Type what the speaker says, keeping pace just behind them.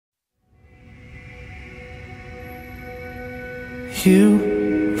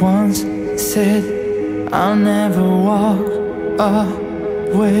You once said I'll never walk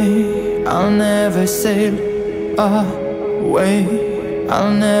away, I'll never sail away,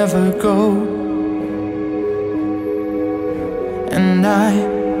 I'll never go. And I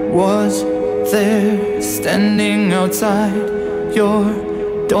was there, standing outside your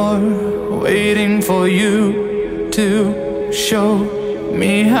door, waiting for you to show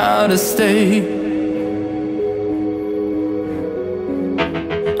me how to stay.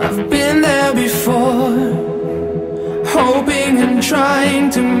 I've been there before, hoping and trying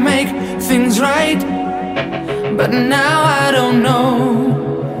to make things right, but now I don't know.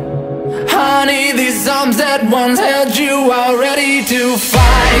 Honey, these arms that once held you are ready to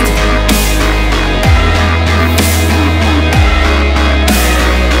fight.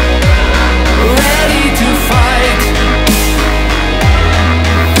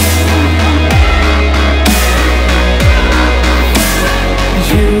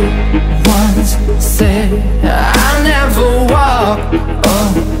 Said I'll never walk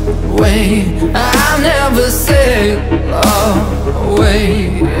away, I'll never sail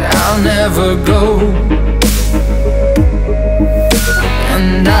away, I'll never go.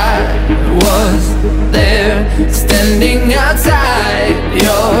 And I was there, standing outside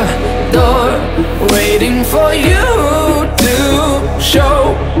your door, waiting for you to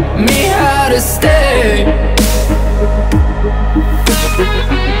show me how to stay.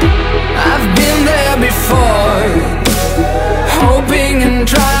 I've been there before, hoping and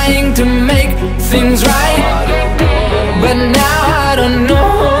trying to make things right, but now I don't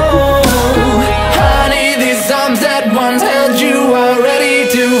know. Honey, these arms that once held you are ready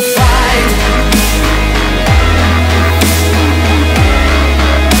to fight.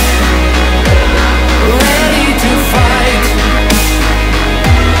 Ready to fight.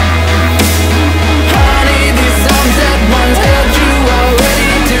 Honey, these arms that once held you are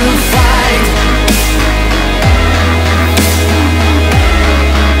ready to fight.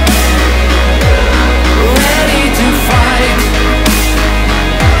 Ready to fight.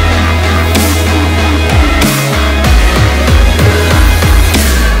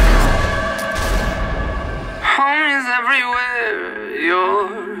 Home is everywhere your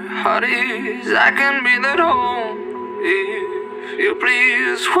heart is. I can be that home if you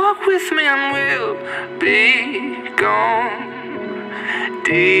please walk with me and we'll be gone.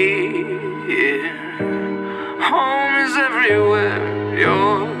 Dear, home is everywhere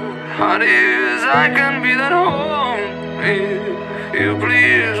your heart is. I can be that home if you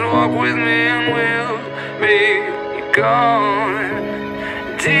please walk with me and we'll be gone.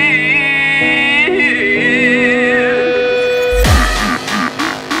 Dear.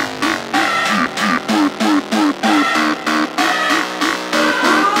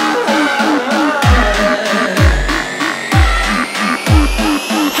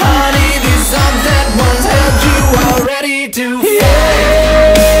 To fight.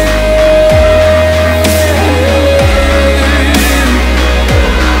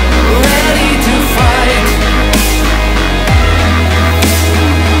 Ready to fight.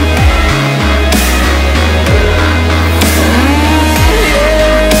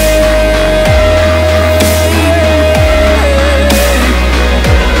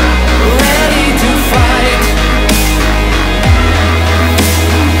 Ready to fight.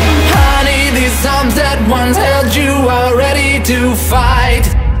 Honey, these arms that once held you are ready to fight.